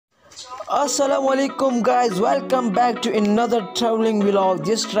Assalamu alaikum guys, welcome back to another traveling vlog.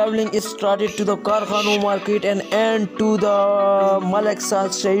 This traveling is started to the Karkhano market and end to the Malaksa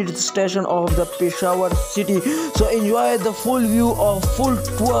station of the Peshawar city. So enjoy the full view of full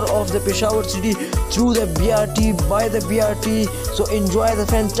tour of the Peshawar city through the BRT, by the BRT. So enjoy the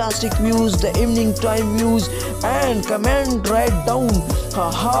fantastic views, the evening time views, and comment right down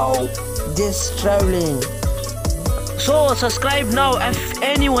how this traveling. So subscribe now if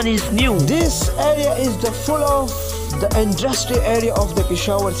anyone is new. This area is the full of the industrial area of the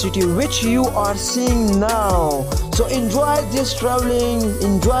Peshawar city, which you are seeing now. So enjoy this traveling,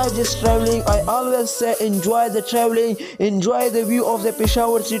 enjoy this traveling. I always say enjoy the traveling, enjoy the view of the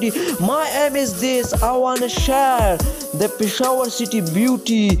Peshawar city. My aim is this: I want to share the Peshawar city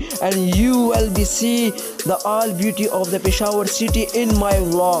beauty, and you will be see the all beauty of the Peshawar city in my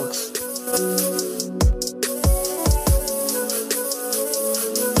vlogs.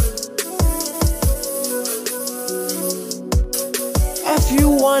 If you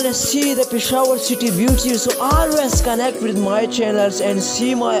want to see the Peshawar city beauty, so always connect with my channels and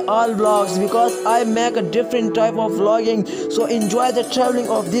see my all vlogs, because I make a different type of vlogging. So enjoy the traveling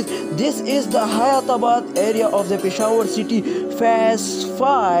of this. This is the Hayatabad area of the Peshawar city, phase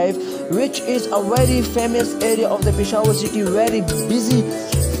 5, which is a very famous area of the Peshawar city, very busy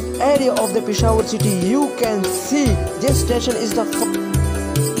area of the Peshawar city. You can see this station is the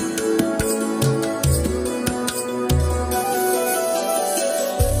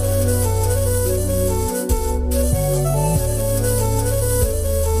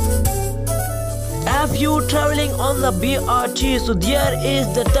If you traveling on the BRT, so there is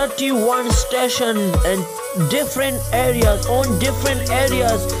the 31 station and different areas,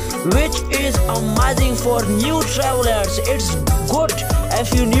 which is amazing for new travelers. It's good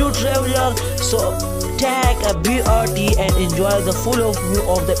if you new traveler, so take a BRT and enjoy the full of view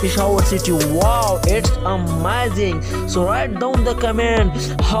of the Peshawar city. Wow, it's amazing. So write down the comment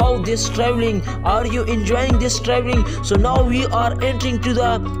how this traveling, are you enjoying this traveling? So now we are entering to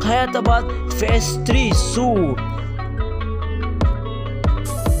the Hayatabad phase 3 soon.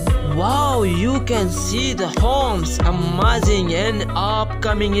 Wow, you can see the homes, amazing, and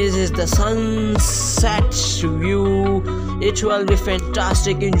upcoming is the sunset view. It will be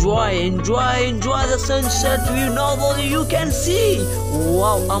fantastic. Enjoy the sunset view. Now only you can see.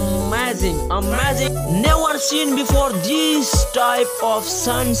 Wow, amazing. Never seen before this type of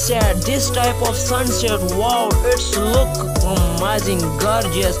sunset. Wow, it's look amazing,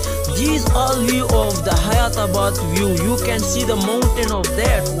 gorgeous. These all view of the Hayatabad view. You can see the mountain of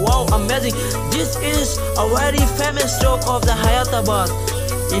that. Wow, amazing. This is a very famous talk of the Hayatabad.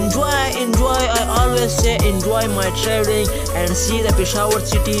 Enjoy. I always say enjoy my traveling and see the Peshawar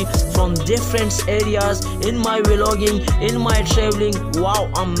city from different areas in my vlogging, in my traveling. Wow,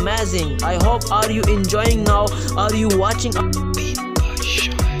 amazing. I hope are you enjoying now? Are you watching?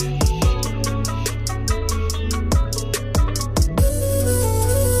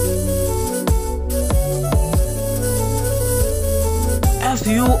 If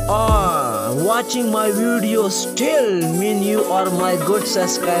you are watching my video still, mean you are my good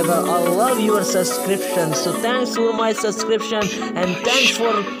subscriber. I love your subscription. So thanks for my subscription and thanks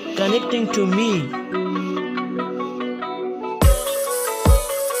for connecting to me.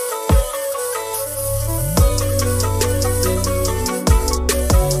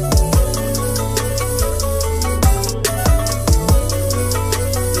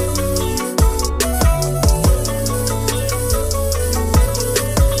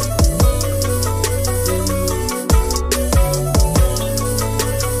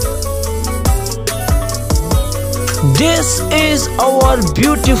 This is our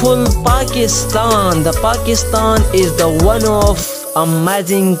beautiful Pakistan. The Pakistan is the one of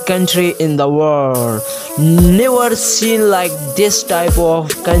amazing country in the world. Never seen like this type of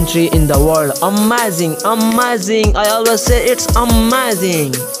country in the world. Amazing. I always say it's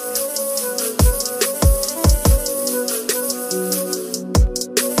amazing.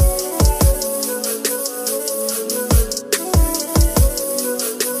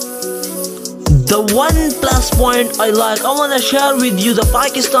 The one plus point I like, I wanna share with you the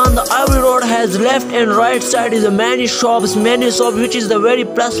Pakistan. The every road has left and right side is a many shops, which is the very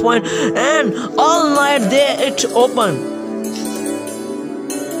plus point. And all night there it's open.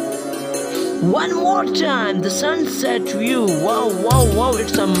 One more time, the sunset view. Wow,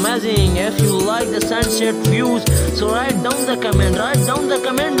 it's amazing. If you like the sunset views, so write down the comment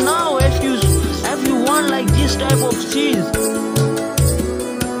now if you want like this type of scenes.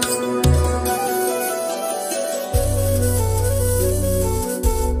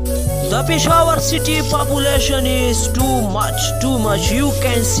 The The Peshawar city population is too much. You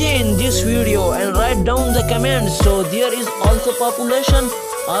can see in this video and write down the comments. So there is also population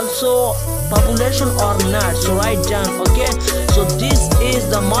or not. So write down, okay? So this is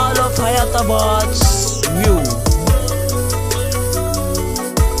the Mall of Hayatabad's view.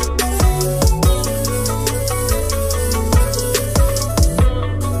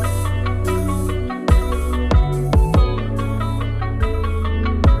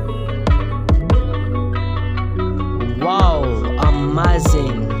 Wow,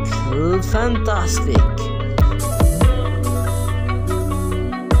 amazing, fantastic.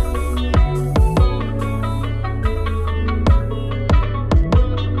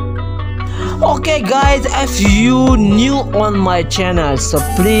 Okay guys, if you new on my channel, so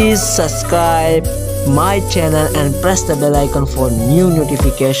please subscribe my channel and press the bell icon for new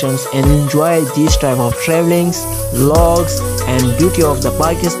notifications and enjoy these type of travelings, vlogs and beauty of the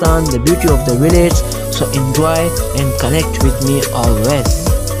Pakistan, the beauty of the village. So enjoy and connect with me always.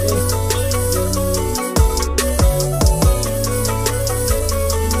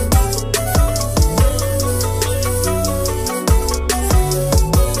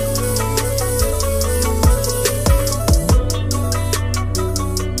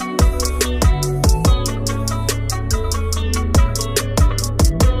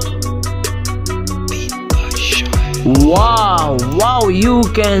 Wow, you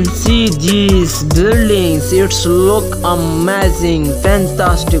can see these buildings. It's look amazing,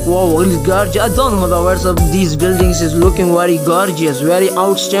 fantastic. Wow, it's gorgeous. I don't know the words of these buildings. Is looking very gorgeous, very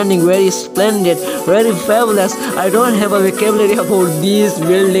outstanding, very splendid, very fabulous. I don't have a vocabulary about these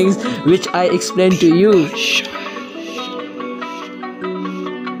buildings which I explained to you.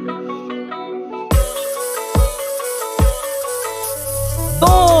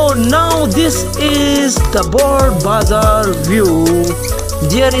 Now this is the Board Bazaar view.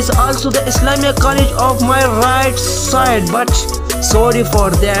 There is also the Islamic College of my right side, but sorry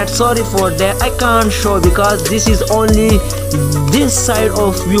for that I can't show because this is only this side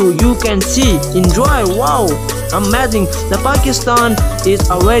of view. You can see, enjoy. Wow, amazing. The Pakistan is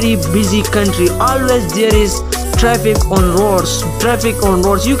a very busy country. Always there is traffic on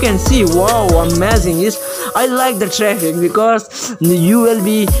roads. You can see. Wow, amazing. I like the traffic because you will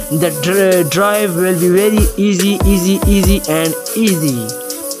be the drive will be very easy and easy.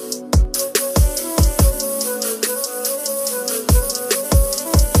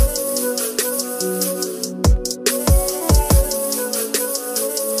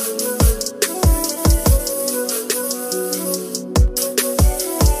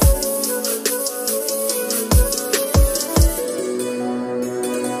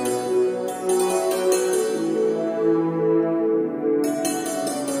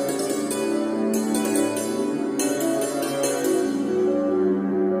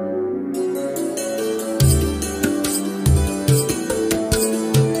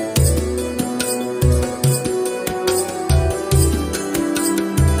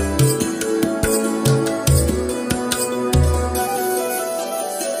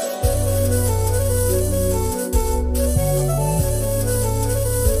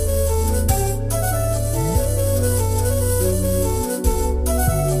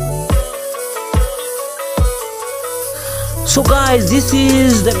 So guys, this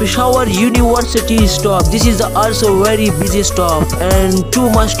is the Peshawar University stop. This is also very busy stop and too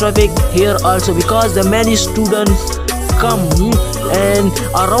much traffic here also because the many students come and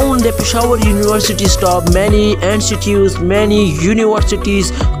around the Peshawar University stop, many institutes, many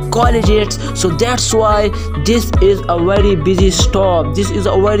universities, colleges. So that's why this is a very busy stop.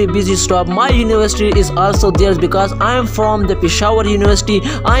 My university is also there because I am from the Peshawar University.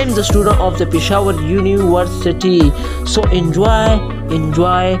 I am the student of the Peshawar University. So enjoy.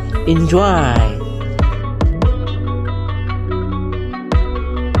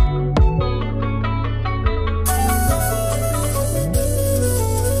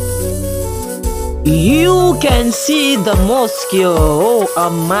 You can see the mosque. Oh,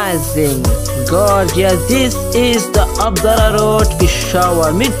 amazing, gorgeous. This is the Abdara Road,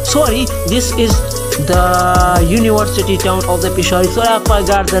 Peshawar. This is the university town of the Peshawar. Sorry, I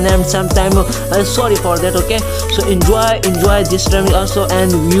forgot the name sometime. Sorry for that. Okay, so enjoy this travel also and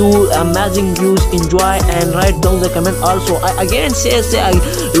view amazing views. Enjoy and write down the comment also. I again say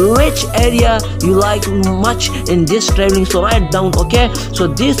which area you like much in this traveling. So write down. Okay, so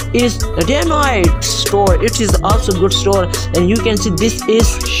this is the day-night store. It is also good store and you can see this is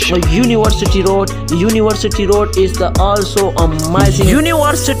a University Road. University Road is the also amazing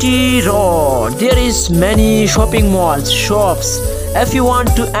University Road. There is many shopping malls, shops. If you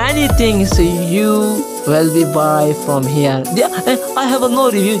want to anything, so you will be buy from here. I have no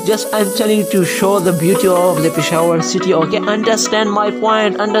review, just I'm telling you to show the beauty of the Peshawar city. Okay, understand my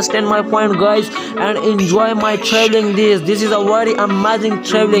point, guys, and enjoy my traveling. This is a very amazing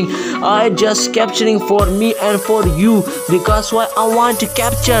traveling. I just capturing for me and for you, because why I want to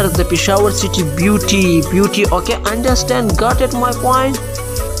capture the Peshawar city beauty. Okay, understand, got it my point?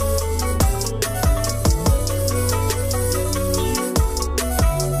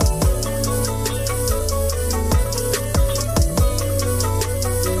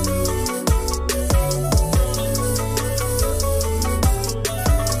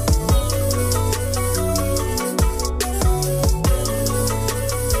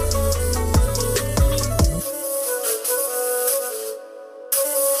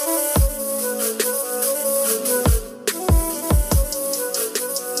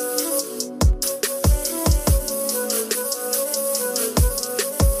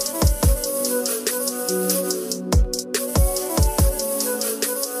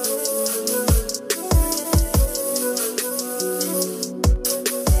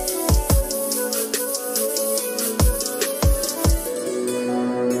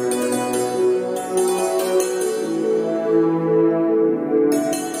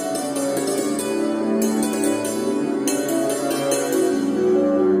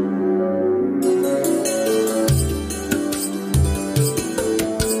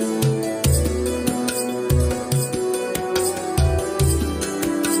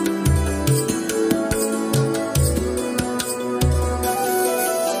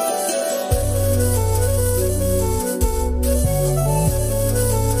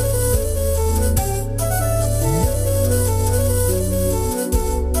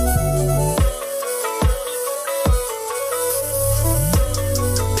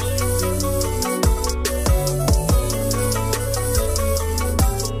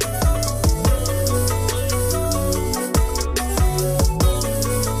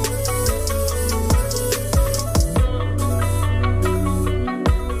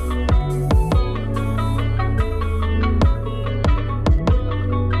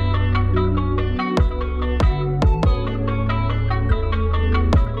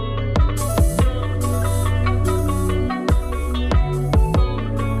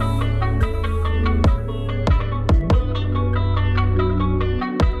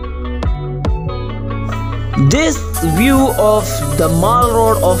 This view of the Mall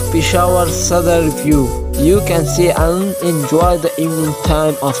Road of Peshawar southern view, you can see and enjoy the evening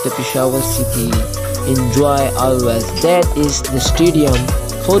time of the Peshawar city. Enjoy always. That is the stadium,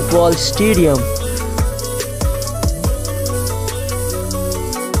 football stadium.